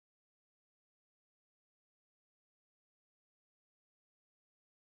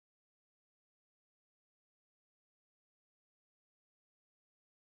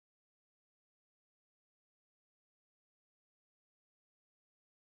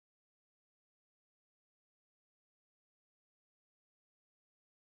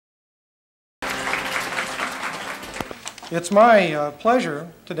It's my pleasure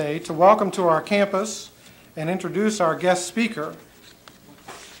today to welcome to our campus and introduce our guest speaker.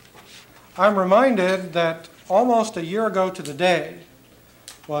 I'm reminded that almost a year ago to the day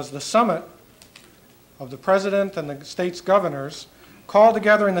was the summit of the President and the state's governors called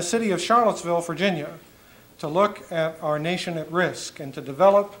together in the city of Charlottesville, Virginia, to look at our nation at risk and to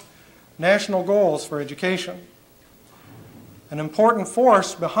develop national goals for education. An important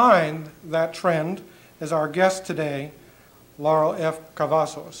force behind that trend is our guest today, Lauro F.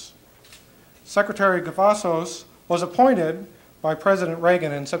 Cavazos. Secretary Cavazos was appointed by President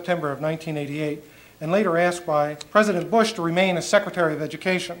Reagan in September of 1988 and later asked by President Bush to remain as Secretary of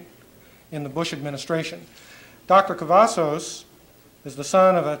Education in the Bush administration. Dr. Cavazos is the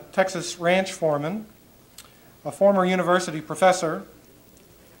son of a Texas ranch foreman, a former university professor,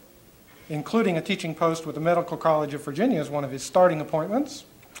 including a teaching post with the Medical College of Virginia as one of his starting appointments,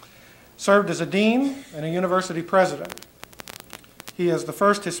 served as a dean and a university president. He is the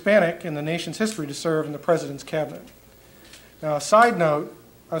first Hispanic in the nation's history to serve in the president's cabinet. Now, a side note,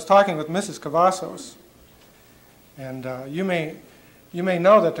 I was talking with Mrs. Cavazos, and you may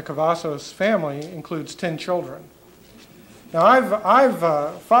know that the Cavazos family includes 10 children. Now, I've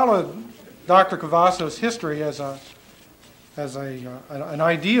followed Dr. Cavazos' history as an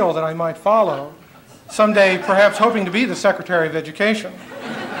ideal that I might follow, someday perhaps hoping to be the Secretary of Education.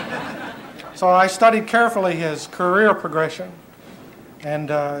 So I studied carefully his career progression.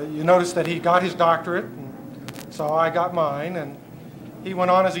 And you notice that he got his doctorate, and so I got mine, and he went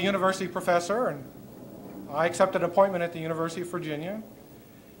on as a university professor, and I accepted an appointment at the University of Virginia,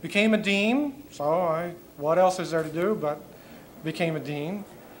 became a dean, so what else is there to do but became a dean,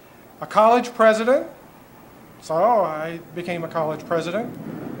 a college president, so I became a college president.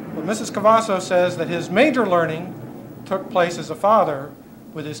 But Mrs. Cavazos says that his major learning took place as a father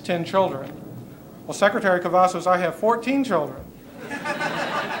with his 10 children. Well, Secretary Cavazos, I have 14 children.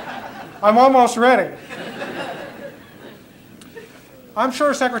 I'm almost ready. I'm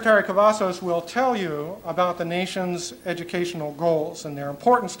sure Secretary Cavazos will tell you about the nation's educational goals and their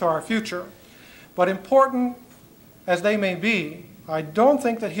importance to our future. But important as they may be, I don't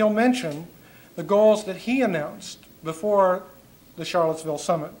think that he'll mention the goals that he announced before the Charlottesville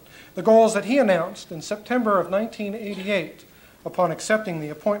Summit, the goals that he announced in September of 1988 upon accepting the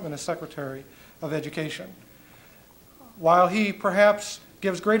appointment as Secretary of Education. While he perhaps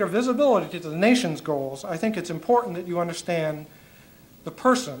gives greater visibility to the nation's goals, I think it's important that you understand the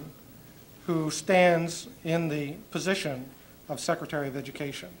person who stands in the position of Secretary of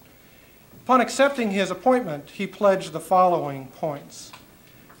Education. Upon accepting his appointment, he pledged the following points: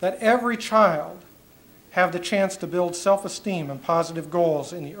 that every child have the chance to build self-esteem and positive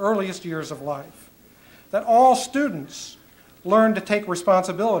goals in the earliest years of life, that all students learn to take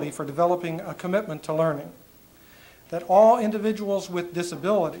responsibility for developing a commitment to learning, that all individuals with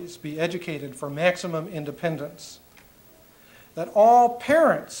disabilities be educated for maximum independence, that all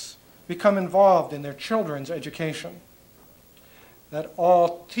parents become involved in their children's education, that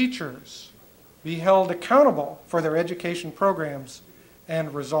all teachers be held accountable for their education programs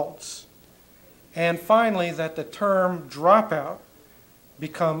and results, and finally, that the term dropout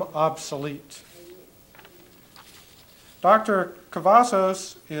become obsolete. Dr.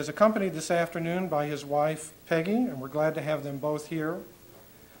 Cavazos is accompanied this afternoon by his wife, Peggy, and we're glad to have them both here.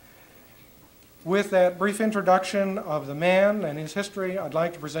 With that brief introduction of the man and his history, I'd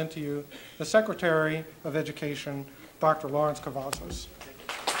like to present to you the Secretary of Education, Dr. Lawrence Cavazos.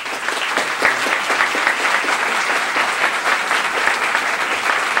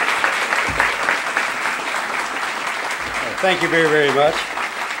 Thank you very, very much.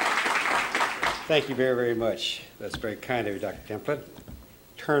 Thank you very, very much. That's very kind of you, Dr. Templin.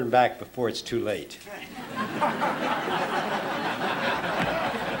 Turn back before it's too late.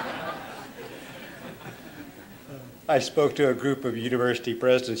 I spoke to a group of university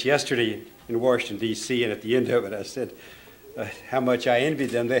presidents yesterday in Washington, D.C., and at the end of it I said how much I envied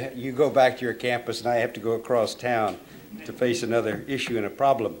them. You go back to your campus and I have to go across town to face another issue and a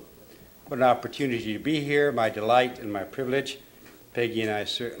problem. What an opportunity to be here, my delight and my privilege. Peggy and I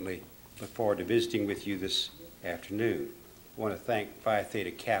certainly look forward to visiting with you this afternoon. I want to thank Phi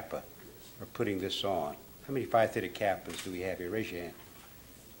Theta Kappa for putting this on. How many Phi Theta Kappas do we have here? Raise your hand.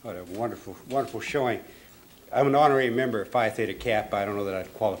 What a wonderful, wonderful showing. I'm an honorary member of Phi Theta Kappa. I don't know that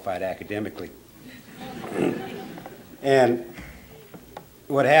I've qualified academically. And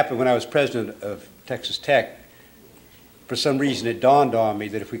what happened when I was president of Texas Tech, for some reason it dawned on me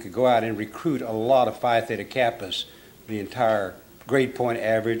that if we could go out and recruit a lot of Phi Theta Kappas, the entire grade point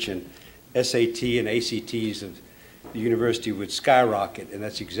average and SAT and ACTs of the university would skyrocket, and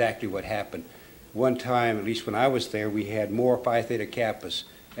that's exactly what happened. one time, at least when I was there, we had more Phi Theta Kappas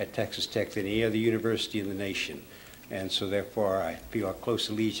at Texas Tech than any other university in the nation. And so therefore I feel a close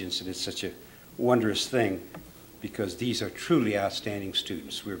allegiance, and it's such a wondrous thing because these are truly outstanding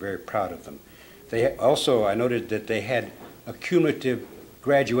students. We're very proud of them. They also, I noted that they had a cumulative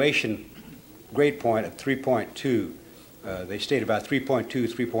graduation grade point of 3.2. They stayed about 3.2,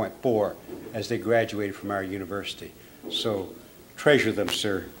 3.4 as they graduated from our university. So treasure them,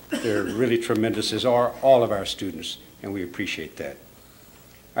 sir. They're really tremendous, as are all of our students, and we appreciate that.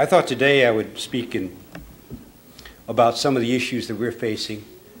 I thought today I would speak about some of the issues that we're facing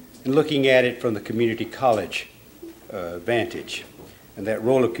and looking at it from the community college vantage and that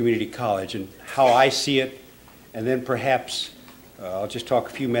role of community college and how I see it, and then perhaps I'll just talk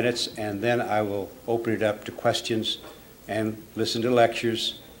a few minutes and then I will open it up to questions and listen to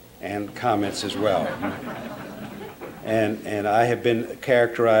lectures and comments as well. And I have been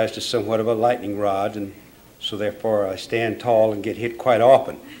characterized as somewhat of a lightning rod, and so therefore I stand tall and get hit quite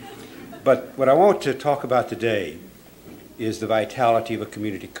often. But what I want to talk about today is the vitality of a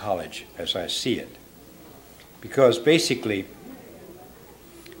community college as I see it. Because basically,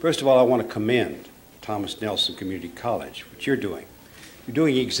 first of all, I want to commend Thomas Nelson Community College, what you're doing. You're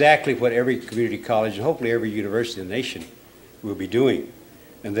doing exactly what every community college and hopefully every university in the nation will be doing,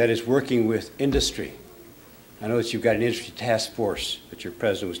 and that is working with industry. I know that you've got an industry task force that your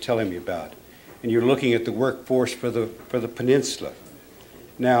president was telling me about, and you're looking at the workforce for the peninsula.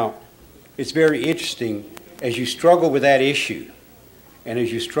 Now, it's very interesting as you struggle with that issue and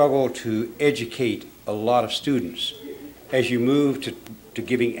as you struggle to educate a lot of students, as you move to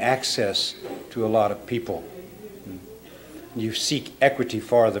giving access to a lot of people, you seek equity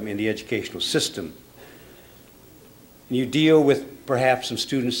for them in the educational system, and you deal with perhaps some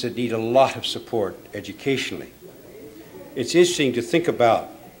students that need a lot of support educationally. It's interesting to think about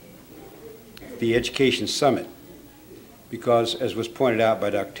the Education Summit because, as was pointed out by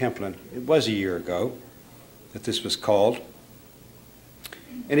Dr. Templin, it was a year ago that this was called,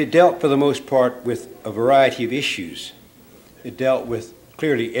 and it dealt for the most part with a variety of issues. It dealt with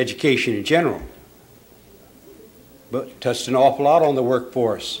clearly education in general, but touched an awful lot on the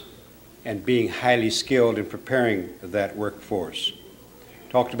workforce and being highly skilled in preparing that workforce.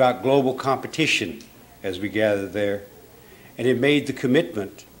 Talked about global competition as we gathered there, and it made the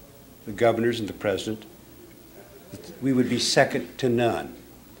commitment, the governors and the president, that we would be second to none.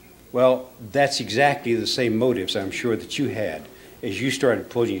 Well, that's exactly the same motives I'm sure that you had as you started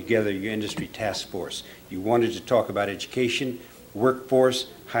putting together your industry task force. You wanted to talk about education, workforce,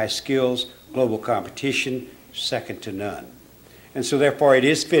 high skills, global competition, second to none. And so therefore it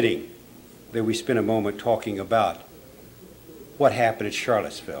is fitting that we spend a moment talking about what happened at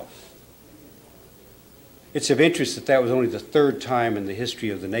Charlottesville. It's of interest that that was only the third time in the history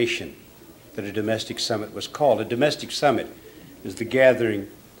of the nation that a domestic summit was called. A domestic summit is the gathering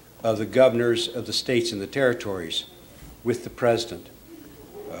of the governors of the states and the territories with the president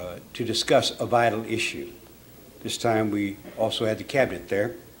to discuss a vital issue. This time we also had the cabinet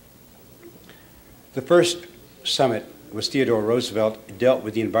there. The first summit was Theodore Roosevelt. It dealt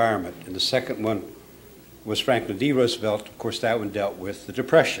with the environment, and the second one was Franklin D. Roosevelt. Of course, that one dealt with the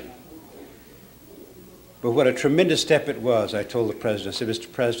Depression. But what a tremendous step it was, I told the president. I said,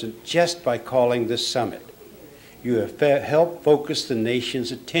 Mr. President, just by calling this summit, you have helped focus the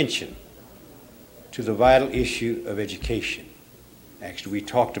nation's attention to the vital issue of education. Actually, we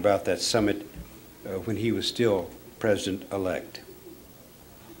talked about that summit when he was still president-elect.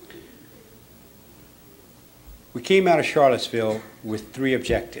 We came out of Charlottesville with three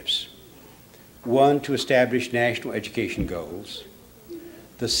objectives. One, to establish national education goals.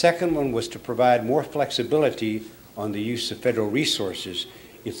 The second one was to provide more flexibility on the use of federal resources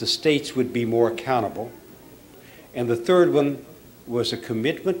if the states would be more accountable. And the third one was a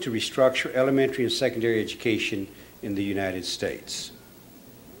commitment to restructure elementary and secondary education in the United States.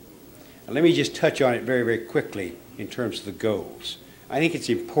 Now, let me just touch on it very, very quickly in terms of the goals. I think it's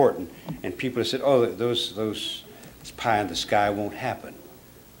important, and people have said, oh, those pie in the sky won't happen.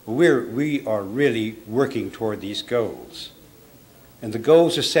 But we are really working toward these goals. And the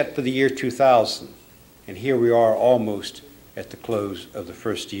goals are set for the year 2000, and here we are almost at the close of the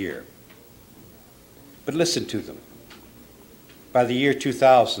first year. But listen to them. By the year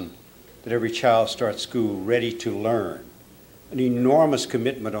 2000, that every child starts school ready to learn. An enormous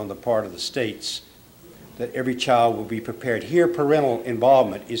commitment on the part of the states that every child will be prepared. Here, parental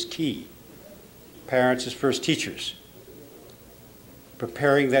involvement is key. Parents as first teachers.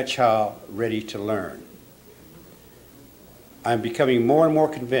 Preparing that child ready to learn. I'm becoming more and more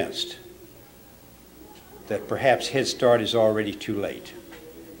convinced that perhaps Head Start is already too late.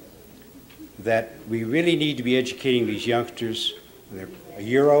 that we really need to be educating these youngsters when they're a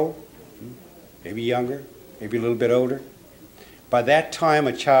year old, maybe younger, maybe a little bit older. By that time,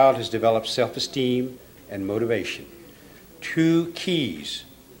 a child has developed self-esteem and motivation. Two keys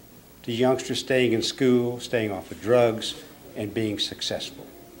to youngsters staying in school, staying off of drugs, and being successful.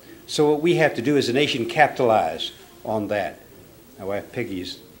 So what we have to do as a nation, capitalize on that. My wife Peggy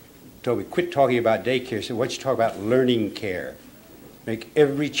has told me, quit talking about daycare. She said, why don't you talk about learning care? Make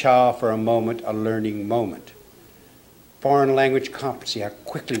every child for a moment a learning moment. Foreign language competency, how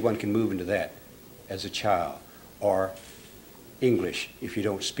quickly one can move into that as a child. Or English, if you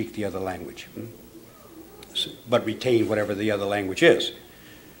don't speak the other language, but retain whatever the other language is.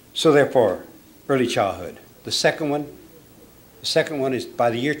 So therefore, early childhood. The second one is by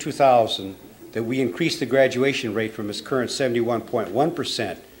the year 2000 that we increase the graduation rate from its current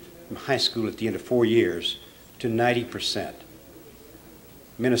 71.1% from high school at the end of 4 years to 90%.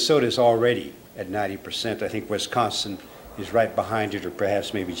 Minnesota is already at 90%. I think Wisconsin is right behind it, or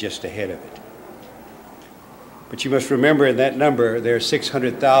perhaps maybe just ahead of it. But you must remember in that number, there are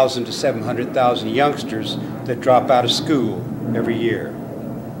 600,000 to 700,000 youngsters that drop out of school every year.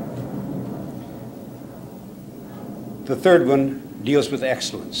 The third one deals with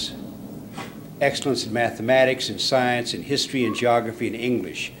excellence. Excellence in mathematics, in science, in history, in geography, and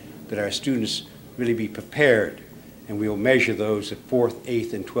English, that our students really be prepared, and we will measure those at 4th,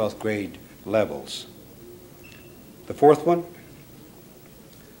 8th, and 12th grade levels. The fourth one,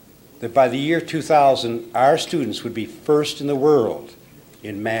 that by the year 2000, our students would be first in the world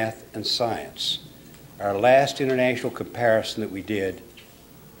in math and science. Our last international comparison that we did,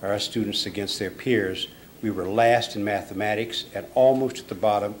 our students against their peers, we were last in mathematics and almost at the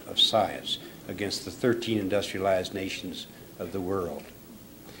bottom of science against the 13 industrialized nations of the world.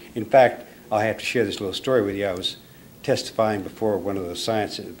 In fact, I'll have to share this little story with you. I was testifying before the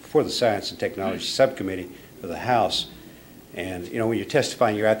Science and Technology Subcommittee of the House. And you know, when you're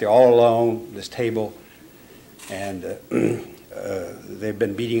testifying, you're out there all alone, this table, and they've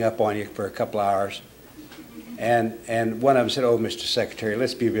been beating up on you for a couple hours. And one of them said, "Oh, Mr. Secretary,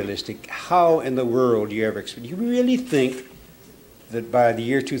 let's be realistic. How in the world do you ever expect? Do you really think that by the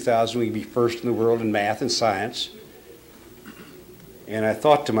year 2000 we'd be first in the world in math and science?" And I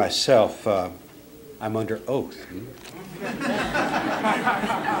thought to myself, I'm under oath.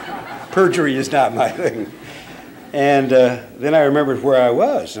 Perjury is not my thing. And then I remembered where I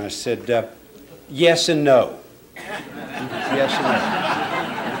was, and I said, yes and no. Yes and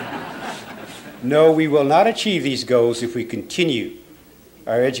no. No, we will not achieve these goals if we continue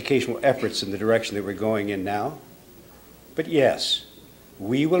our educational efforts in the direction that we're going in now. But yes,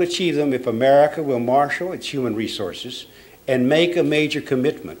 we will achieve them if America will marshal its human resources and make a major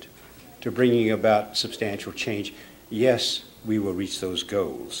commitment to bringing about substantial change. Yes, we will reach those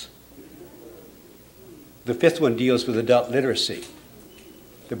goals. The fifth one deals with adult literacy.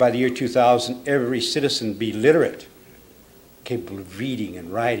 That by the year 2000, every citizen be literate, capable of reading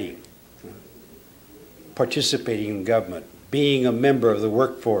and writing, participating in government, being a member of the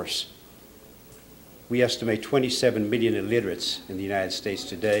workforce. We estimate 27 million illiterates in the United States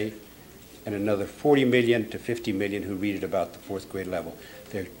today, and another 40 million to 50 million who read at about the 4th grade level.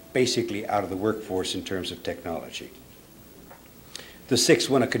 They're basically out of the workforce in terms of technology. The sixth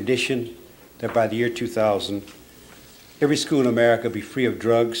one, a condition that by the year 2000, every school in America be free of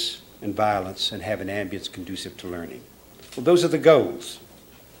drugs and violence and have an ambience conducive to learning. Well, those are the goals.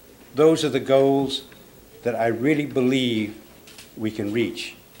 Those are the goals that I really believe we can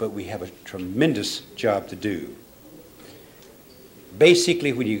reach, but we have a tremendous job to do.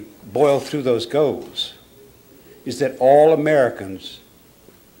 Basically, when you boil through those goals, is that all Americans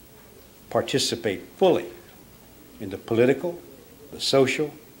participate fully in the political, the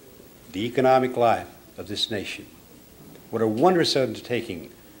social, the economic life of this nation. What a wondrous undertaking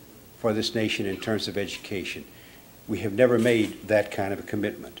for this nation in terms of education. We have never made that kind of a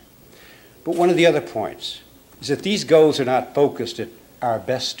commitment. But one of the other points is that these goals are not focused at our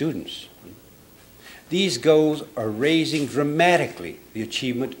best students. These goals are raising dramatically the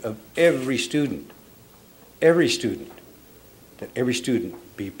achievement of every student, that every student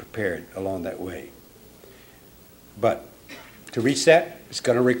be prepared along that way. But to reach that, it's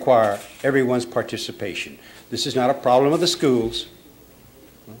going to require everyone's participation. This is not a problem of the schools.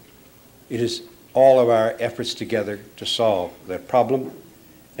 It is all of our efforts together to solve that problem,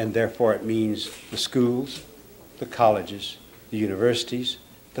 and therefore it means the schools, the colleges, the universities,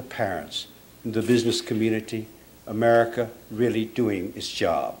 the parents, the business community, America really doing its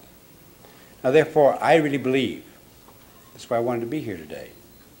job. Now, therefore, I really believe, that's why I wanted to be here today,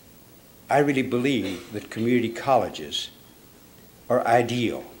 I really believe that community colleges are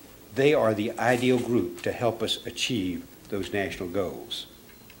ideal They are the ideal group to help us achieve those national goals.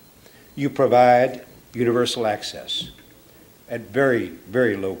 You provide universal access at very,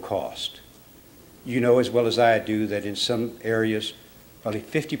 very low cost. You know as well as I do that in some areas, probably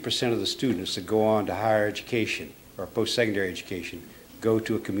 50% of the students that go on to higher education or post-secondary education go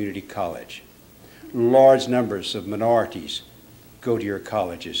to a community college. Large numbers of minorities go to your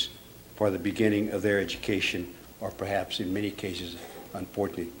colleges for the beginning of their education, or perhaps in many cases,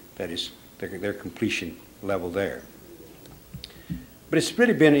 unfortunately, that is their completion level there. But it's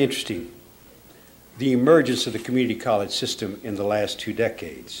really been interesting, the emergence of the community college system in the last 2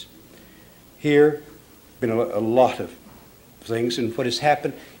 decades. Here, been a lot of things, and what has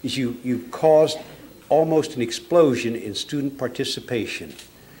happened is you've caused almost an explosion in student participation.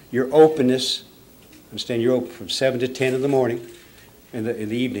 Your openness, understand you're open from 7 to 10 in the morning, in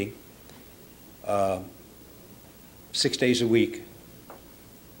the evening, 6 days a week.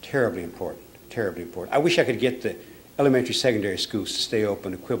 Terribly important, terribly important. I wish I could get the elementary, secondary schools to stay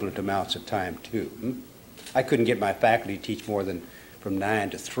open equivalent amounts of time too. I couldn't get my faculty to teach more than from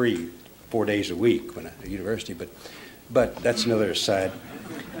 9 to 3, 4 days a week when at university, but that's another aside.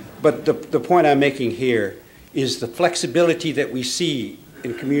 But the point I'm making here is the flexibility that we see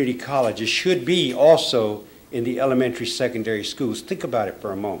in community colleges should be also in the elementary, secondary schools. Think about it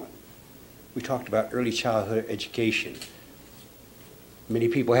for a moment. We talked about early childhood education. Many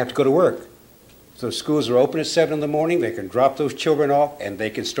people have to go to work. So schools are open at 7 in the morning, they can drop those children off and they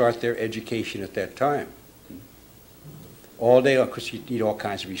can start their education at that time. All day, of course, you need all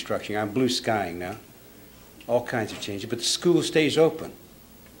kinds of restructuring. I'm blue skying now. All kinds of changes, but the school stays open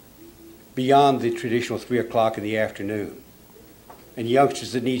beyond the traditional 3 o'clock in the afternoon. And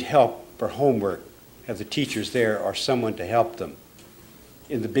youngsters that need help for homework have the teachers there or someone to help them.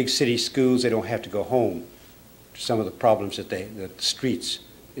 In the big city schools, they don't have to go home to some of the problems that the streets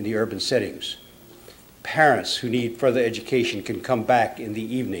in the urban settings. Parents who need further education can come back in the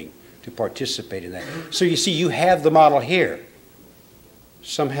evening to participate in that. So you see, you have the model here.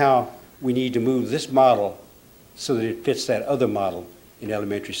 Somehow we need to move this model so that it fits that other model in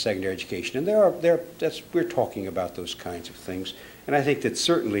elementary, secondary education. And we're talking about those kinds of things. And I think that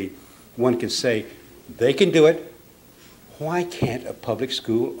certainly one can say, they can do it. Why can't a public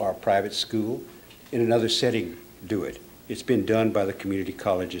school or a private school in another setting do it? It's been done by the community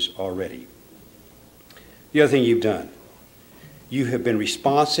colleges already. The other thing you've done, you have been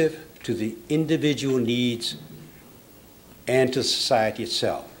responsive to the individual needs and to society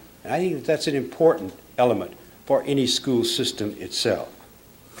itself. And I think that's an important element for any school system itself.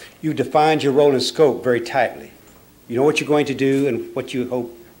 You defined your role and scope very tightly. You know what you're going to do and what you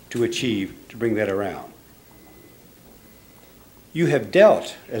hope to achieve to bring that around. You have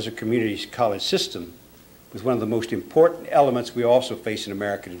dealt, as a community college system, with one of the most important elements we also face in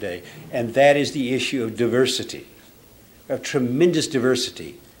America today, and that is the issue of diversity, of tremendous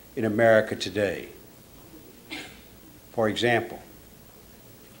diversity in America today. For example,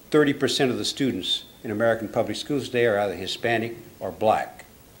 30% of the students in American public schools today are either Hispanic or black.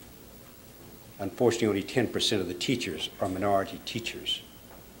 Unfortunately, only 10% of the teachers are minority teachers.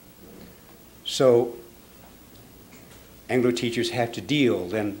 So Anglo teachers have to deal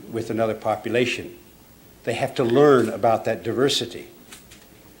then with another population. They have to learn about that diversity.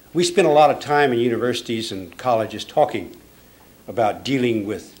 We spend a lot of time in universities and colleges talking about dealing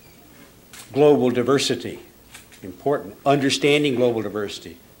with global diversity, important. Understanding global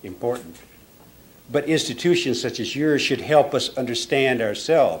diversity, important. But institutions such as yours should help us understand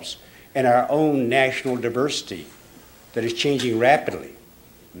ourselves and our own national diversity that is changing rapidly.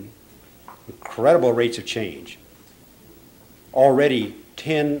 Incredible rates of change. Already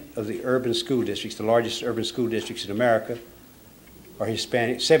 10 of the urban school districts, the largest urban school districts in America, are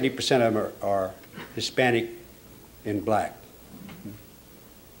Hispanic. 70% of them are Hispanic and black.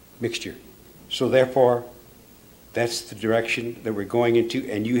 Mixture. So therefore, that's the direction that we're going into,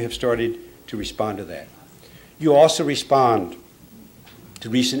 and you have started to respond to that. You also respond to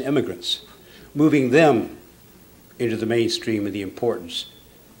recent immigrants, moving them into the mainstream of the importance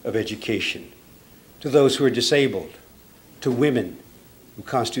of education, to those who are disabled, to women who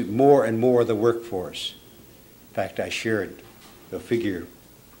constitute more and more of the workforce. In fact, I shared a figure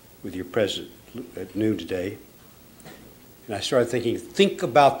with your president at noon today, and I started thinking, think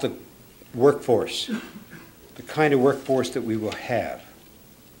about the workforce, the kind of workforce that we will have,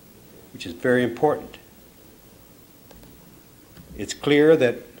 which is very important. It's clear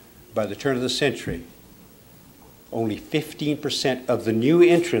that by the turn of the century, only 15% of the new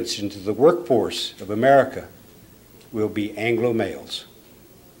entrants into the workforce of America will be Anglo males.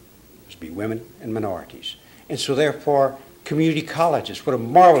 There'll be women and minorities. And so therefore, community colleges. What a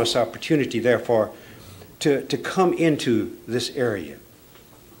marvelous opportunity, therefore, to come into this area.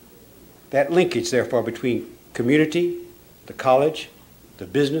 That linkage, therefore, between community, the college, the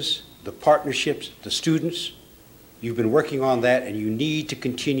business, the partnerships, the students, you've been working on that, and you need to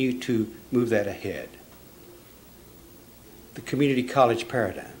continue to move that ahead. The community college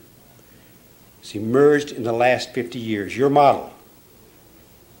paradigm has emerged in the last 50 years. Your model,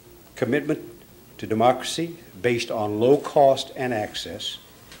 commitment to democracy based on low cost and access,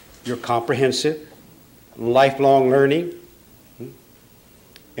 your comprehensive, lifelong learning,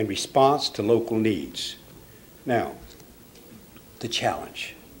 and response to local needs. Now, the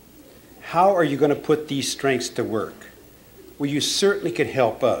challenge. How are you going to put these strengths to work? Well, you certainly can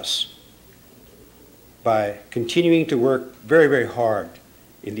help us by continuing to work very, very hard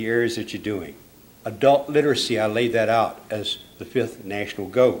in the areas that you're doing. Adult literacy, I laid that out as the 5th national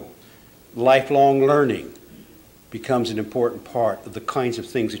goal. Lifelong learning becomes an important part of the kinds of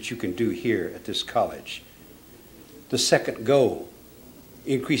things that you can do here at this college. The second goal,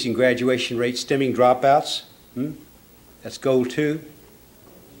 increasing graduation rates, stemming dropouts, that's goal 2.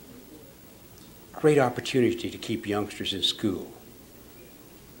 Great opportunity to keep youngsters in school.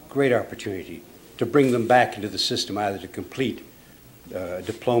 Great opportunity to bring them back into the system, either to complete a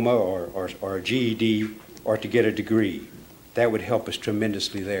diploma or a GED or to get a degree. That would help us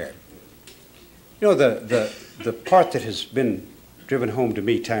tremendously there. You know, the part that has been driven home to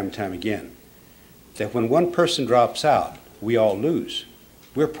me time and time again, that when one person drops out, we all lose.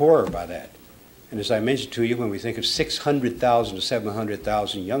 We're poorer by that. And as I mentioned to you, when we think of 600,000 to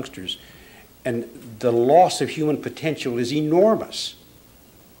 700,000 youngsters, and the loss of human potential is enormous,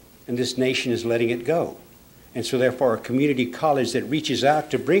 and this nation is letting it go. And so therefore a community college that reaches out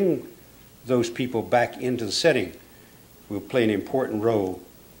to bring those people back into the setting will play an important role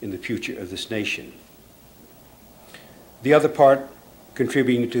in the future of this nation. The other part,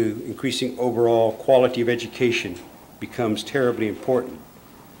 contributing to increasing overall quality of education, becomes terribly important.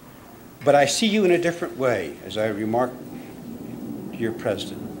 But I see you in a different way, as I remarked to your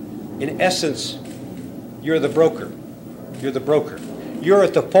president. In essence, you're the broker. You're the broker. You're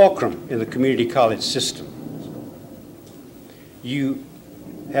at the fulcrum in the community college system. You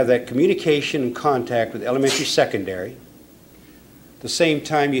have that communication and contact with elementary, secondary. At the same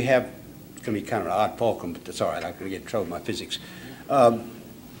time, you have, it's going to be kind of an odd fulcrum, but that's all right. I'm going to get in trouble with my physics.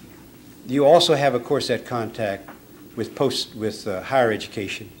 You also have, of course, that contact with higher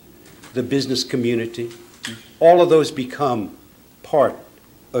education, the business community. All of those become part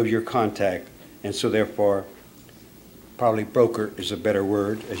of your contact, and so therefore, probably broker is a better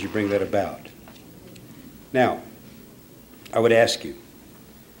word as you bring that about. Now, I would ask you,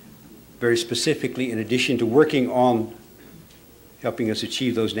 very specifically, in addition to working on helping us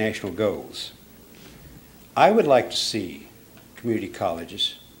achieve those national goals, I would like to see community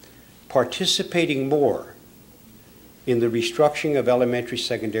colleges participating more in the restructuring of elementary,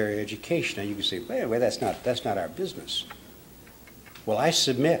 secondary education. Now you can say, well, that's not our business. Well, I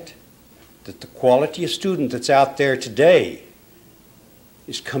submit that the quality of student that's out there today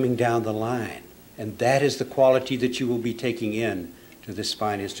is coming down the line, and that is the quality that you will be taking in to this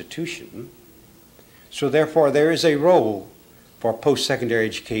fine institution. So therefore, there is a role for post-secondary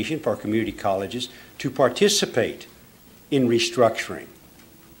education, for community colleges, to participate in restructuring.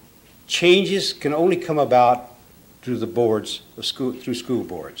 Changes can only come about through the boards of school, through school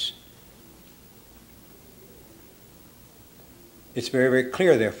boards. It's very, very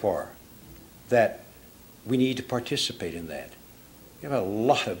clear, therefore, that we need to participate in that. We have a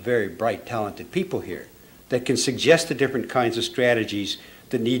lot of very bright, talented people here that can suggest the different kinds of strategies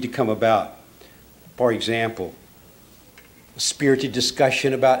that need to come about. For example, a spirited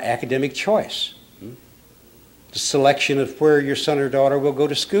discussion about academic choice, the selection of where your son or daughter will go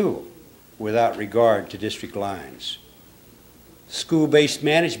to school without regard to district lines, school-based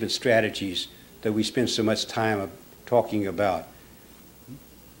management strategies that we spend so much time talking about,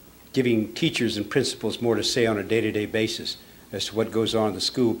 giving teachers and principals more to say on a day-to-day basis as to what goes on in the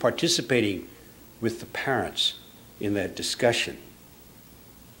school, participating with the parents in that discussion.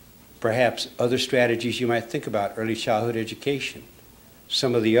 Perhaps other strategies you might think about, early childhood education,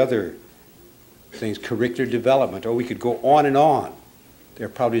 some of the other things, curricular development, or we could go on and on. There are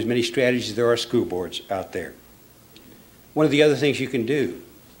probably as many strategies as there are school boards out there. One of the other things you can do,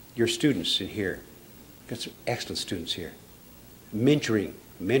 your students in here, got some excellent students here, mentoring.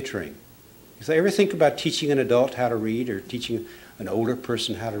 If they ever think about teaching an adult how to read, or teaching an older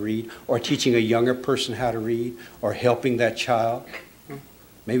person how to read, or teaching a younger person how to read, or helping that child,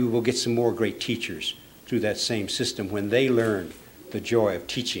 maybe we'll get some more great teachers through that same system when they learn the joy of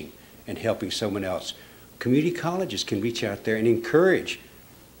teaching and helping someone else. community colleges can reach out there and encourage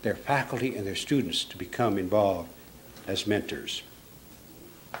their faculty and their students to become involved as mentors.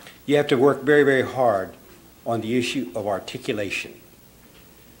 You have to work very, very hard on the issue of articulation.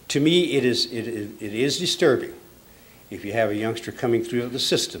 To me, it is disturbing if you have a youngster coming through the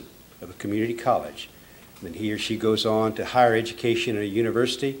system of a community college, and then he or she goes on to higher education at a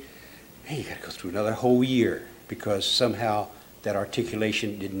university, and you got to go through another whole year because somehow that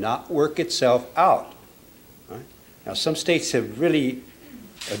articulation did not work itself out. Right? Now, some states have really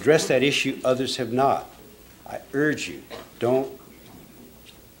addressed that issue, others have not. I urge you, don't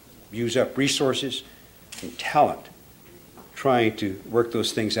use up resources and talent trying to work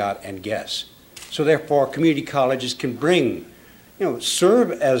those things out and guess. So therefore, community colleges can bring,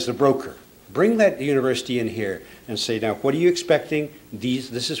 serve as the broker. Bring that university in here and say, now, what are you expecting?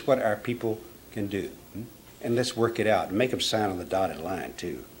 This is what our people can do. And let's work it out. And make them sign on the dotted line,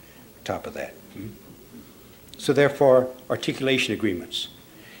 too, on top of that. So therefore, articulation agreements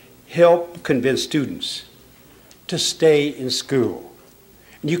help convince students to stay in school.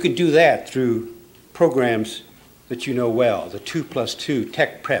 And you can do that through programs that you know well, the 2+2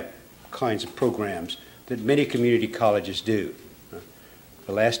 tech prep kinds of programs that many community colleges do.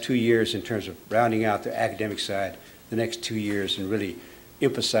 The last 2 years in terms of rounding out the academic side, the next 2 years in really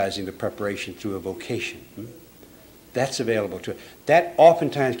emphasizing the preparation through a vocation. That's available to it. That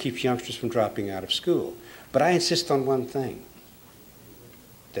oftentimes keeps youngsters from dropping out of school. But I insist on one thing,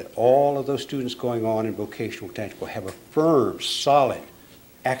 that all of those students going on in vocational technical have a firm, solid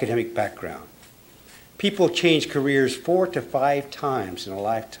academic background. People change careers 4 to 5 times in a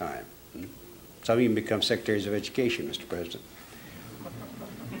lifetime. Some even become secretaries of education, Mr. President.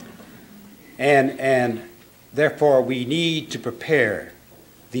 And therefore, we need to prepare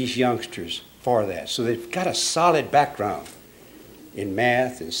these youngsters for that. So they've got a solid background in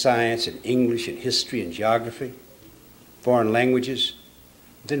math and science and English and history and geography, foreign languages.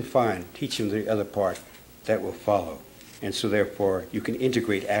 Then fine, teach them the other part that will follow. And so therefore, you can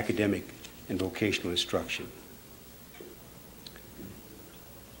integrate academic and vocational instruction.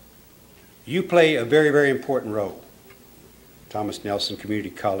 You play a very, very important role. Thomas Nelson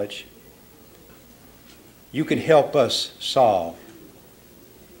Community College. You can help us solve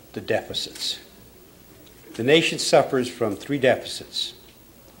the deficits. The nation suffers from 3 deficits.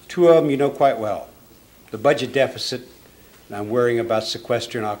 2 of them you know quite well. The budget deficit, and I'm worrying about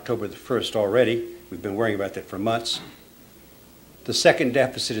sequester on October the 1st already. We've been worrying about that for months. The second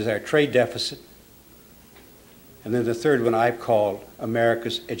deficit is our trade deficit. And then the third one I've called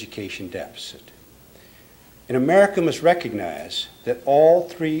America's education deficit. And America must recognize that all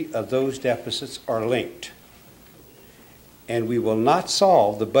 3 of those deficits are linked. And we will not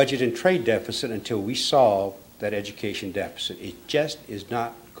solve the budget and trade deficit until we solve that education deficit. It just is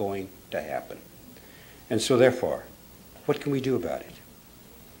not going to happen. And so therefore, what can we do about it?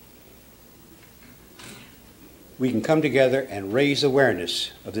 We can come together and raise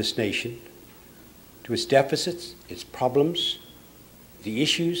awareness of this nation to its deficits, its problems, the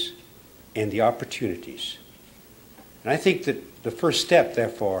issues, and the opportunities. And I think that the first step,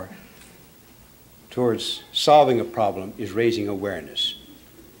 therefore, towards solving a problem is raising awareness.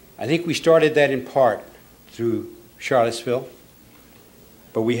 I think we started that in part through Charlottesville,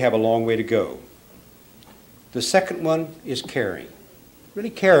 but we have a long way to go. The second one is caring. Really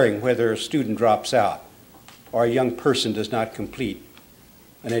caring whether a student drops out or a young person does not complete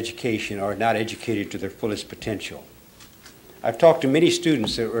an education or not educated to their fullest potential. I've talked to many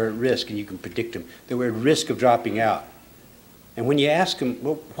students that were at risk, and you can predict them, that were at risk of dropping out. And when you ask them,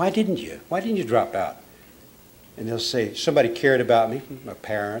 well, why didn't you? Why didn't you drop out? And they'll say, somebody cared about me, my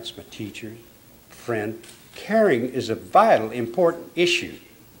parents, my teachers, friend. Caring is a vital, important issue.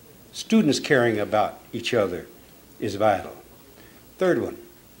 Students caring about each other is vital. Third one,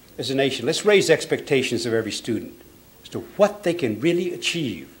 as a nation, let's raise expectations of every student as to what they can really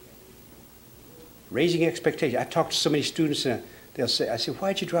achieve. Raising expectations. I talked to so many students, and they'll say, I said,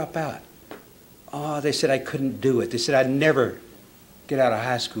 why'd you drop out? Oh, they said I couldn't do it. They said I'd never get out of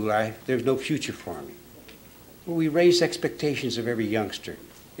high school. There's no future for me. Well, we raise expectations of every youngster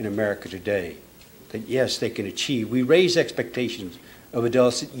in America today that, yes, they can achieve. We raise expectations of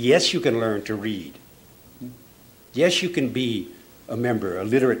adults that, yes, you can learn to read. Yes, you can be a member, a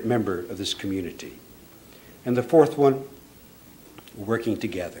literate member of this community. And the fourth one, working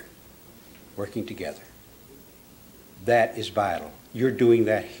together. Working together. That is vital. You're doing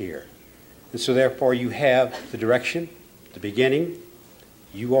that here. And so therefore you have the direction, the beginning.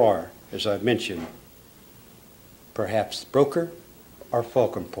 You are, as I've mentioned, perhaps broker or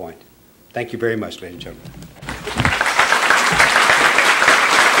fulcrum point. Thank you very much, ladies and gentlemen.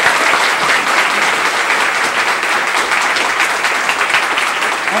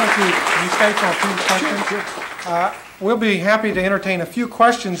 can you stay for a few questions? Sure. We'll be happy to entertain a few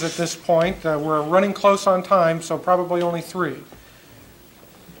questions at this point. We're running close on time, so probably only 3.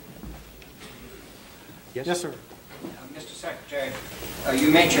 Yes, sir. Mr. Secretary,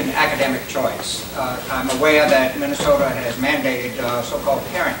 you mentioned academic choice. I'm aware that Minnesota has mandated so-called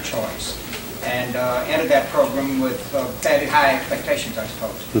parent choice and entered that program with fairly high expectations, I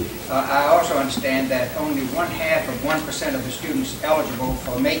suppose. I also understand that only 0.5% of the students eligible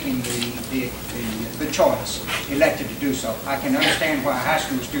for making the choice elected to do so. I can understand why high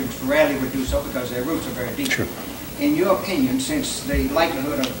school students rarely would do so because their roots are very deep. Sure. In your opinion, since the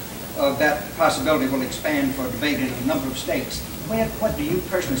likelihood of that possibility will expand for debate in a number of states, what do you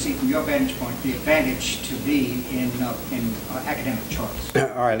personally see from your vantage point the advantage to be in academic choice?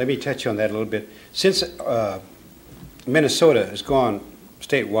 All right, let me touch on that a little bit. Since Minnesota has gone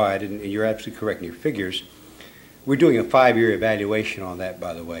statewide, and you're absolutely correct in your figures, we're doing a 5-year evaluation on that,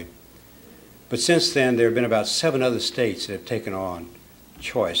 by the way. But since then, there have been about 7 other states that have taken on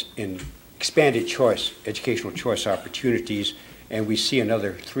choice, in expanded choice, educational choice opportunities, and we see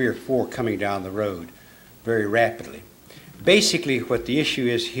another 3 or 4 coming down the road very rapidly. Basically, what the issue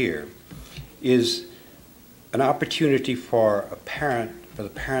is here is an opportunity for the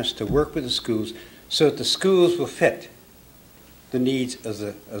parents to work with the schools so that the schools will fit the needs of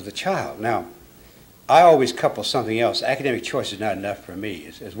the child. Now, I always couple something else. Academic choice is not enough for me.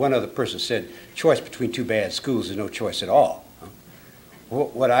 As one other person said, choice between 2 bad schools is no choice at all.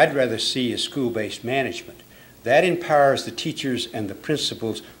 What I'd rather see is school-based management. That empowers the teachers and the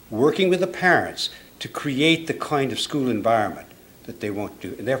principals working with the parents to create the kind of school environment that they want to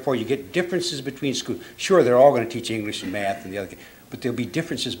do. And therefore, you get differences between schools. Sure, they're all going to teach English and math and the other, but there'll be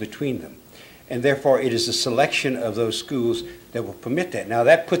differences between them. And therefore, it is the selection of those schools that will permit that. Now,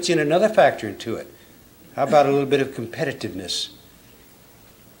 that puts in another factor into it. How about a little bit of competitiveness?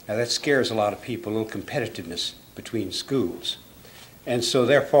 Now, that scares a lot of people, a little competitiveness between schools. And so,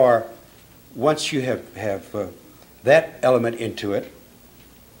 therefore, once you have that element into it,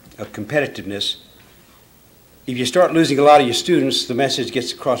 of competitiveness, if you start losing a lot of your students, the message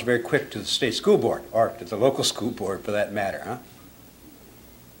gets across very quick to the state school board, or to the local school board for that matter. Huh?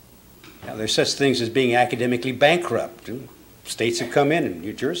 Now, there's such things as being academically bankrupt. States have come in, and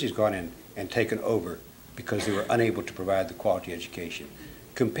New Jersey's gone in and taken over because they were unable to provide the quality education.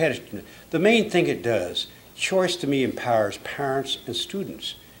 Competitiveness. The main thing it does, choice to me empowers parents and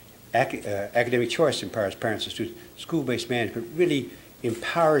students. Academic choice empowers parents and students. School-based management really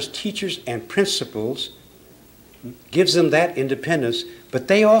empowers teachers and principals, gives them that independence, but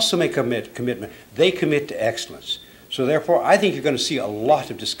they also make a commitment. They commit to excellence. So therefore, I think you're going to see a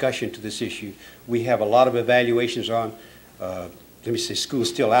lot of discussion to this issue. We have a lot of evaluations on, let me say, school's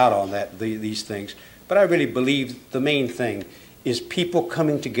still out on these things, but I really believe the main thing is people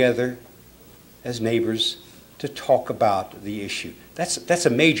coming together as neighbors to talk about the issue. That's a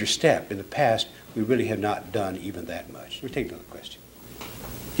major step. In the past, we really have not done even that much. We'll take another question.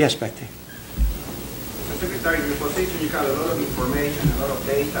 Yes, back there. Mr. Secretary, in your position, you have a lot of information, a lot of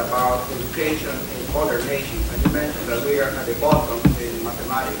data about education in other nations, and you mentioned that we are at the bottom in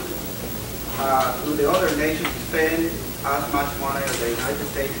mathematics. Do the other nations spend as much money as the United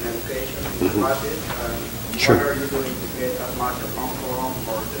States in education in the budget? Sure. What are you doing to get as much as Hong Kong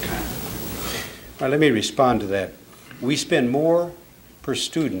or Japan? Well, let me respond to that. We spend more per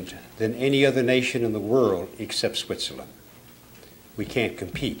student than any other nation in the world except Switzerland. We can't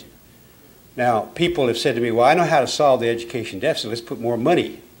compete. Now, people have said to me, well, I know how to solve the education deficit. Let's put more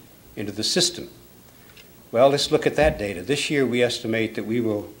money into the system. Well, let's look at that data. This year, we estimate that we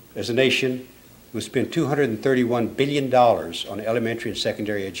will, as a nation, will spend $231 billion on elementary and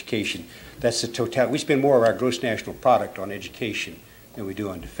secondary education. That's the total. We spend more of our gross national product on education than we do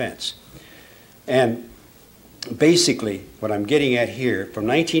on defense. And basically, what I'm getting at here, from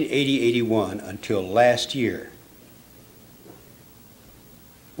 1980-81 until last year,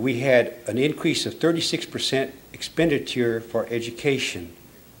 we had an increase of 36% expenditure for education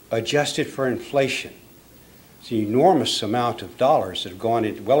adjusted for inflation. It's an enormous amount of dollars that have gone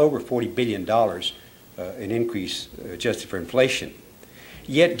into well over $40 billion an increase adjusted for inflation.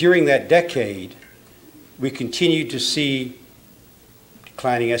 Yet during that decade, we continued to see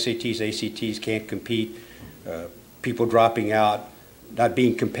declining SATs, ACTs, can't compete, people dropping out, not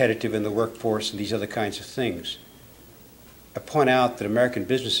being competitive in the workforce, and these other kinds of things. I point out that American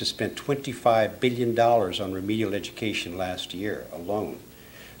businesses spent $25 billion on remedial education last year alone.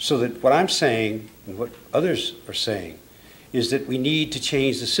 So that what I'm saying, and what others are saying, is that we need to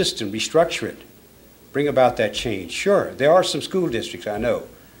change the system, restructure it, bring about that change. Sure, there are some school districts, I know,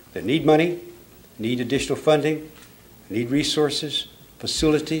 that need money, need additional funding, need resources,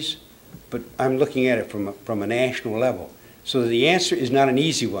 facilities, but I'm looking at it from a national level. So the answer is not an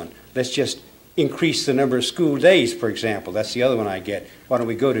easy one. Let's just increase the number of school days, for example. That's the other one I get. Why don't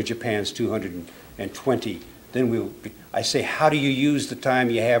we go to Japan's 220? Then I say, how do you use the time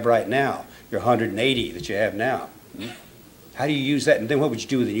you have right now, your 180 that you have now? How do you use that? And then what would you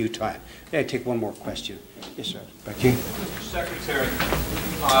do with the new time? May I take one more question? Yes, sir. Back you. Mr. Secretary,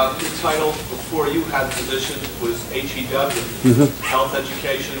 your title before you had the position was HEW, Health,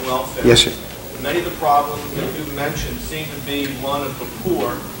 Education, and Welfare. Yes, sir. Many of the problems that you mentioned seem to be one of the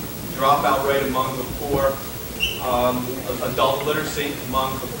poor, dropout rate among the poor, adult literacy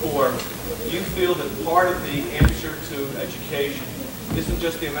among the poor. Do you feel that part of the answer to education isn't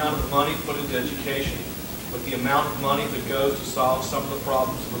just the amount of money put into education, but the amount of money that goes to solve some of the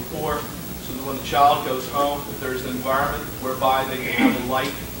problems of the poor, so that when the child goes home, that there's an environment whereby they can have a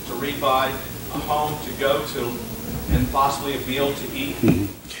light to read by, a home to go to, and possibly a meal to eat?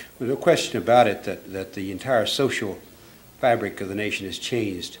 There's no question about it that the entire social fabric of the nation has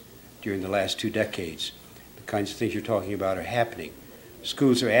changed during the last 2 decades. The kinds of things you're talking about are happening.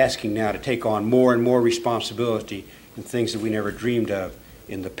 Schools are asking now to take on more and more responsibility in things that we never dreamed of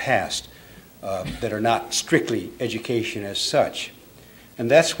in the past that are not strictly education as such. And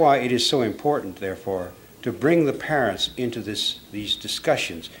that's why it is so important, therefore, to bring the parents into these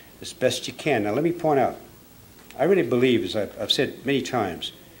discussions as best you can. Now, let me point out, I really believe, as I've said many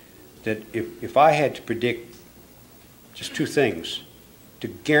times, that if I had to predict just 2 things to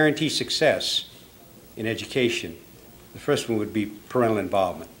guarantee success in education, the first one would be parental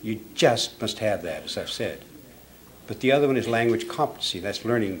involvement. You just must have that, as I've said. But the other one is language competency. That's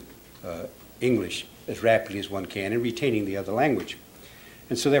learning English as rapidly as one can and retaining the other language.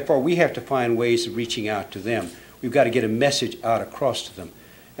 And so therefore we have to find ways of reaching out to them. We've got to get a message out across to them.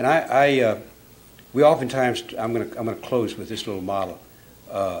 And we oftentimes, I'm going to close with this little model.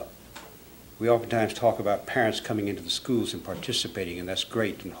 We oftentimes talk about parents coming into the schools and participating, and that's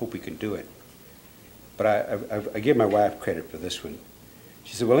great, and hope we can do it. But I give my wife credit for this one.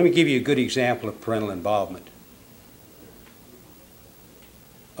 She said, well, let me give you a good example of parental involvement.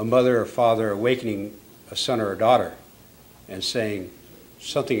 A mother or father awakening a son or a daughter and saying,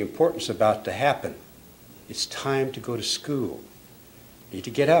 something important is about to happen. It's time to go to school. You need to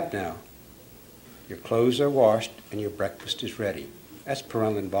get up now. Your clothes are washed and your breakfast is ready. That's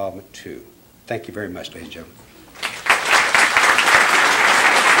parental involvement too. Thank you very much, ladies and gentlemen.